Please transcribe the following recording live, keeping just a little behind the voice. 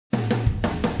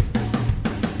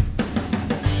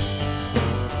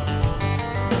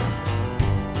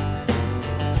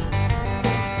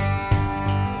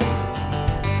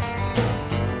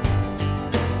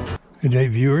Good day,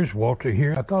 viewers. Walter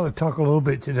here. I thought I'd talk a little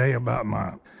bit today about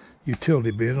my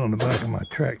utility bit on the back of my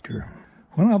tractor.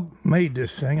 When I made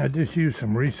this thing, I just used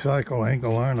some recycled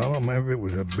angle iron. I don't remember if it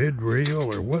was a bid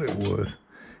reel or what it was.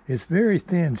 It's very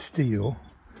thin steel,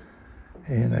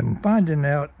 and I'm finding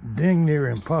out dang near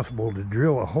impossible to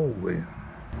drill a hole in.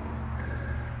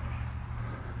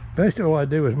 Basically, all I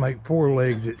do is make 4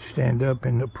 legs that stand up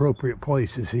in the appropriate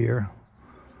places here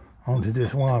onto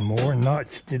this lawnmower,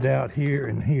 notched it out here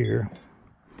and here,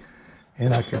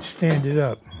 and I can stand it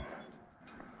up.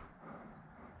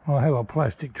 Well, I have a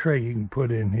plastic tray you can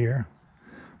put in here.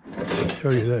 I'll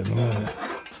show you that in a minute.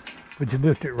 But you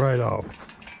lift it right off.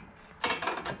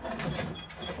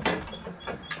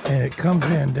 And it comes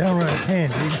in downright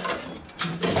handy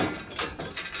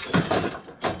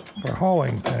for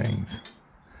hauling things.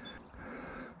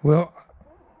 Well,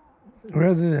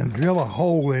 rather than drill a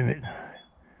hole in it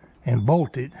and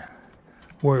bolt it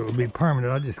where it would be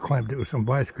permanent, I just clamped it with some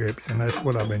vice grips, and that's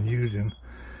what I've been using.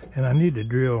 And I need to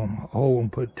drill a hole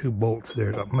and put 2 bolts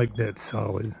there to make that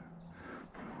solid.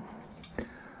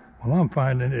 Well, I'm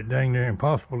finding it dang near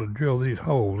impossible to drill these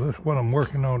holes. That's what I'm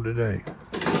working on today.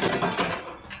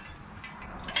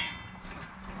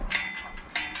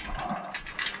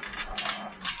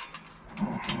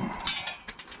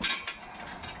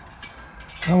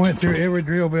 I went through every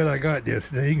drill bit I got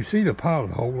yesterday. You can see the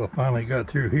pilot hole I finally got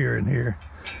through here and here.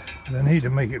 But I need to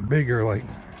make it bigger, like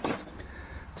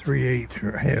 3/8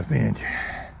 or 1/2 inch.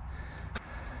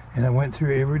 And I went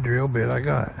through every drill bit I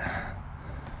got.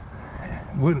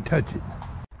 Wouldn't touch it.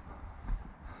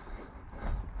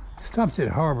 Stopped at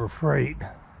Harbor Freight.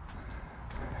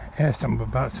 Asked them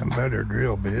about some better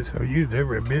drill bits. I used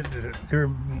every drill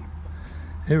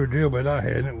bit I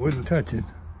had, and it wouldn't touch it.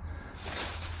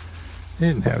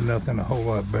 Didn't have nothing a whole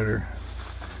lot better.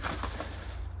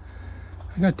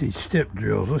 I got these step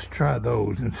drills. Let's try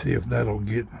those and see if that'll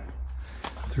get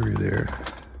through there.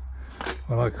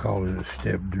 Well, I call it a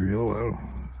step drill.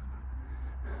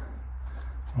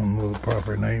 I don't know the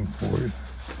proper name for it.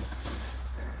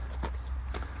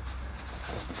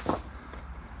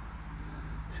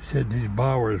 She said these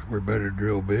Bowers were better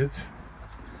drill bits.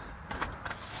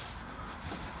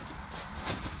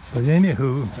 But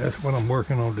anywho, that's what I'm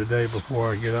working on today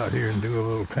before I get out here and do a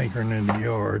little tinkering in the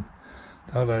yard.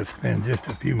 Thought I'd spend just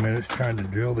a few minutes trying to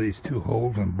drill these 2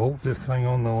 holes and bolt this thing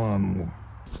on the lawnmower.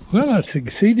 Well, I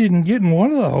succeeded in getting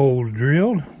one of the holes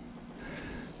drilled.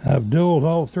 I've dulled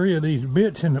all 3 of these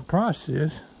bits in the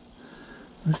process.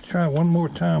 Let's try one more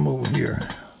time over here.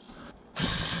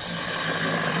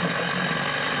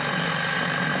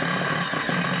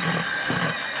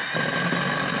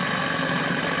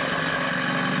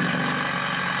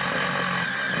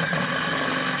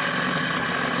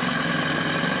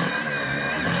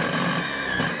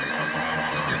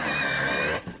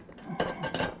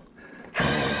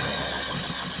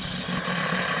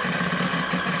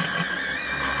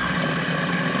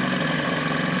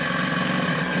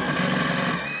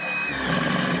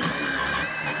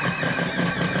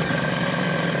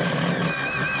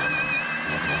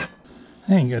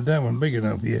 I ain't got that one big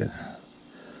enough yet.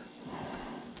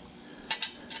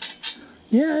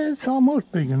 Yeah, it's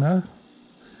almost big enough.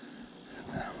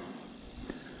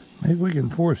 Maybe we can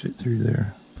force it through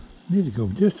there. Need to go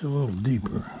just a little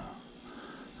deeper.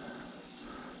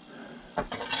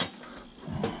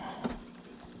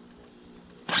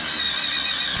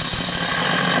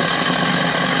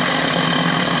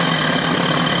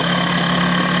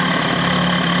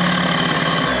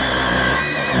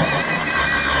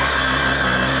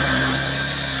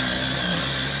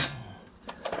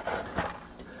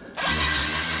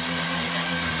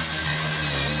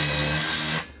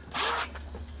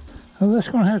 Well, that's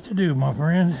going to have to do, my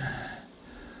friends.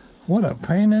 What a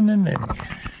pain in the neck.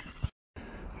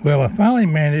 Well, I finally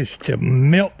managed to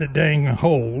melt the dang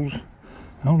holes.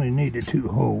 I only needed 2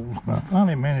 holes, but I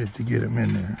finally managed to get them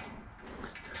in there.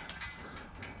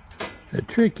 The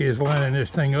trick is lining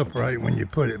this thing up right when you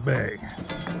put it back.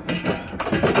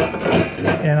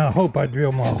 And I hope I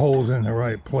drill my holes in the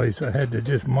right place. I had to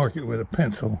just mark it with a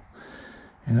pencil.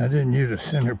 And I didn't use a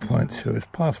center punch, so it's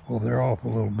possible they're off a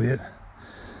little bit.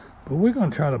 But we're going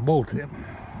to try to bolt it.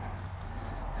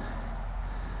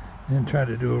 Then try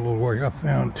to do a little work. I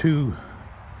found 2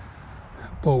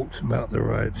 bolts about the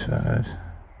right size.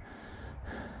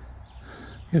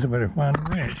 Guess I better find a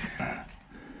wrench.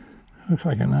 Looks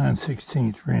like a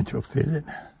 9/16 wrench will fit it.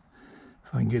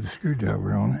 If I can get a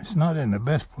screwdriver on it. It's not in the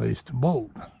best place to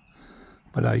bolt.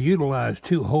 But I utilized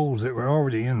 2 holes that were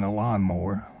already in the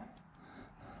lawnmower.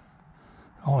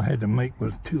 All I had to make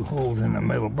was 2 holes in the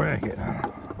metal bracket.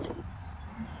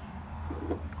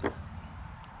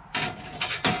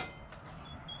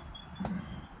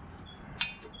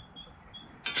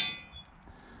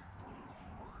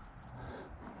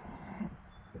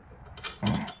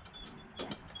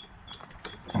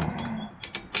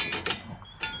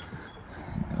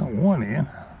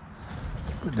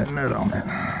 Put that nut on it.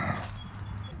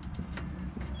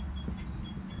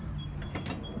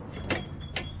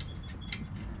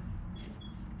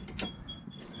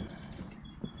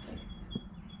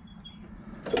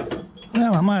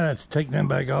 Well, I might have to take them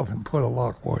back off and put a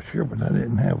lock washer, but I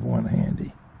didn't have one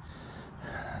handy.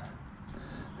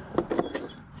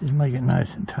 Just make it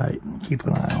nice and tight and keep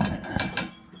an eye on it.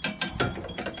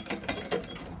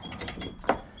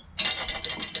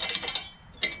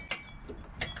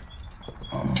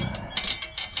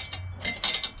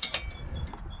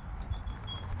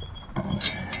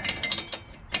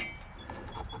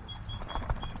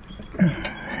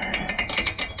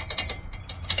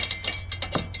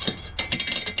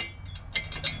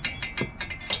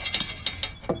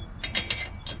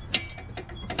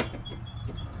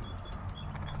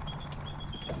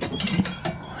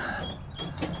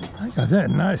 I got that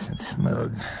nice and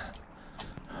snug.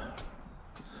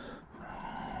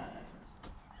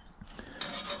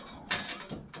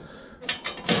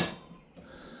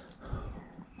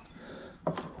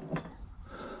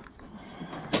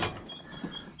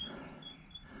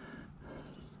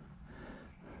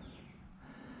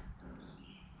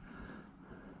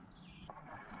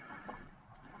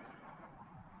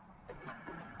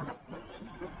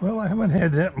 Well, I haven't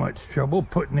had that much trouble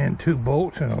putting in 2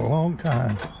 bolts in a long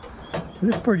time. But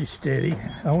it's pretty steady.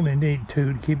 I only need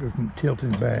 2 to keep it from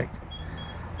tilting back.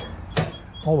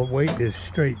 All the weight is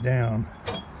straight down.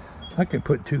 I could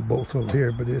put 2 bolts over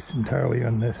here, but it's entirely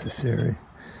unnecessary.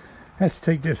 I have to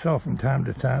take this off from time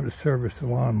to time to service the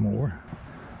lawnmower.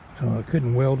 So I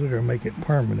couldn't weld it or make it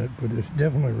permanent, but it's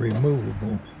definitely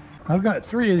removable. I've got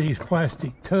 3 of these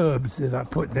plastic tubs that I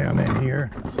put down in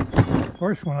here.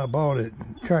 First one I bought at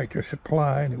Tractor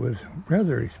Supply, and it was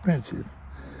rather expensive.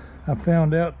 I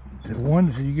found out the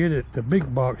ones you get at the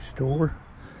big box store,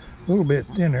 a little bit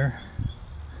thinner,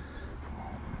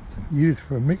 used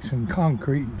for mixing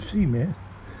concrete and cement,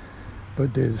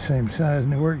 but they're the same size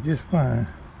and they work just fine.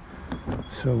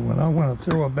 So when I want to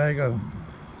throw a bag of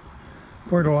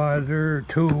fertilizer,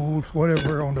 tools,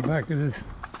 whatever on the back of this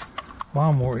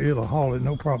lawnmower, it'll haul it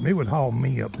no problem. It would haul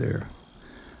me up there.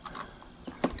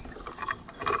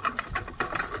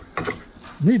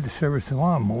 Need to service the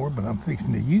lawnmower, but I'm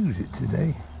fixing to use it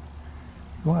today.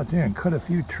 Go out there and cut a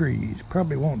few trees.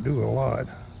 Probably won't do a lot.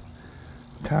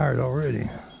 I'm tired already.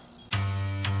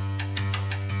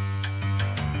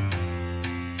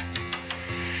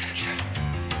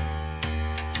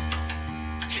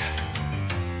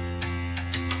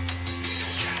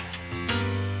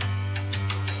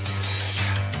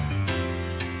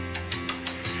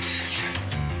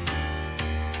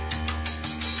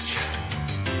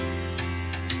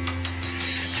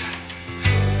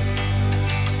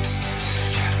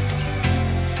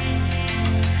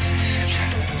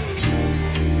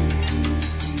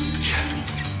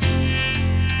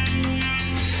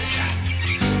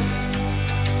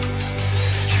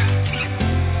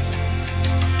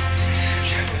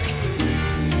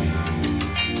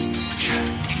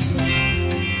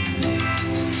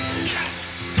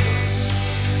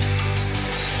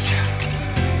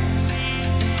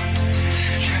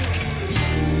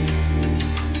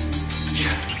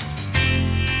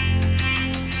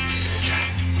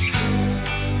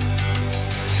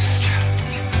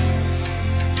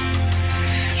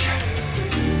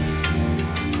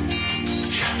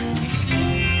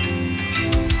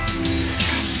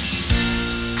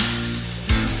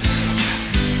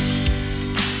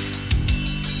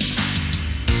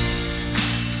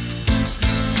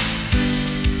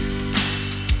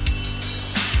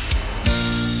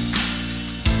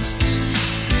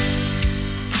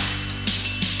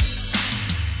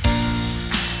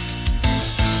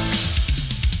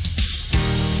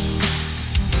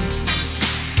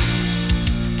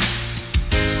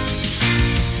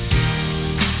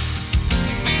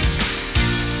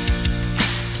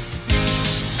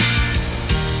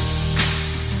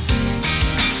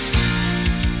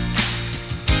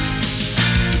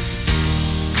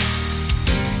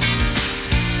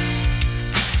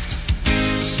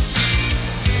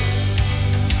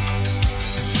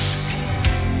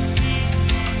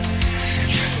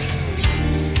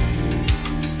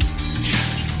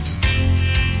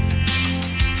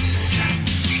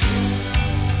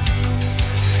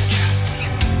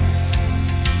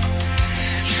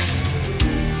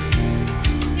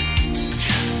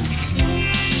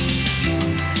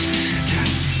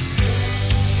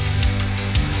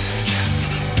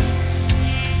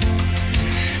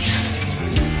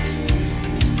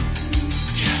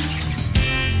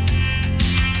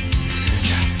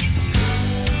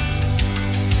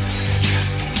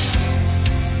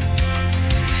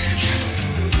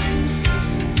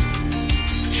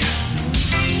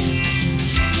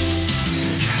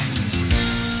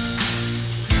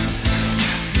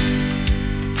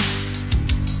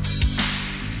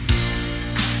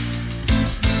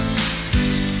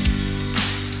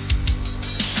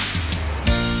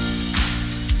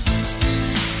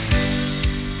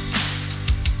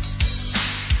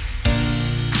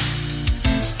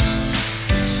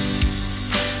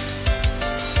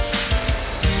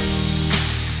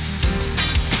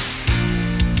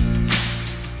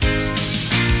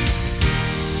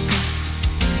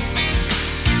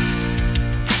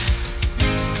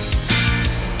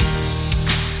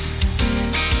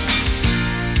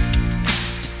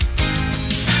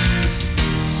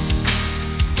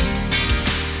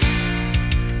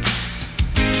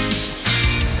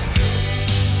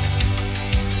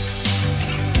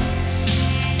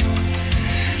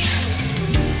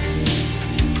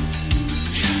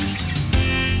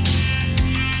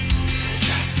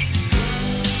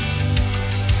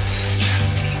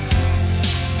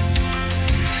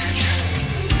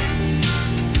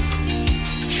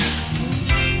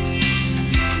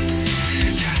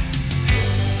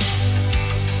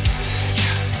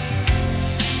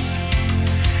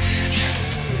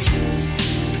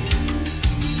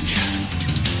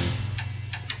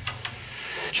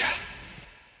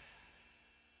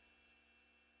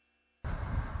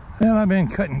 Well, I've been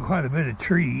cutting quite a bit of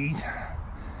trees.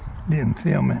 Didn't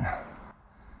film it.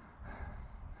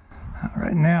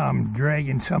 Right now I'm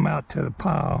dragging some out to the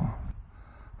pile.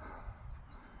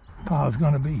 The pile's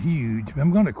going to be huge.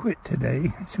 I'm going to quit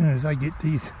today as soon as I get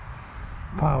these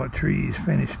pile of trees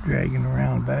finished dragging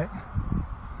around back.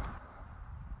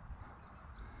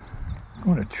 I'm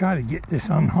going to try to get this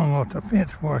unhung off the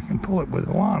fence where I can pull it with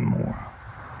a lawnmower.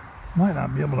 Might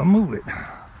not be able to move it.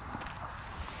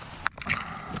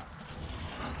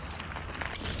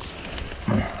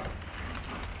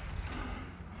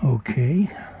 Okay.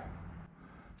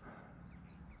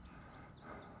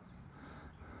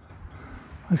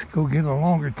 Let's go get a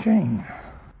longer chain.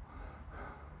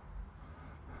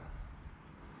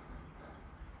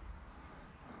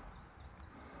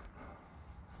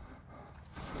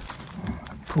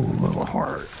 Pull a little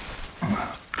hard.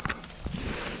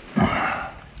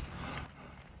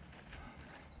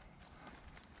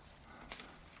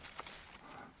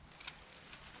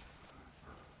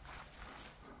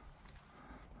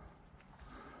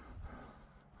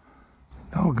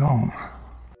 Doggone.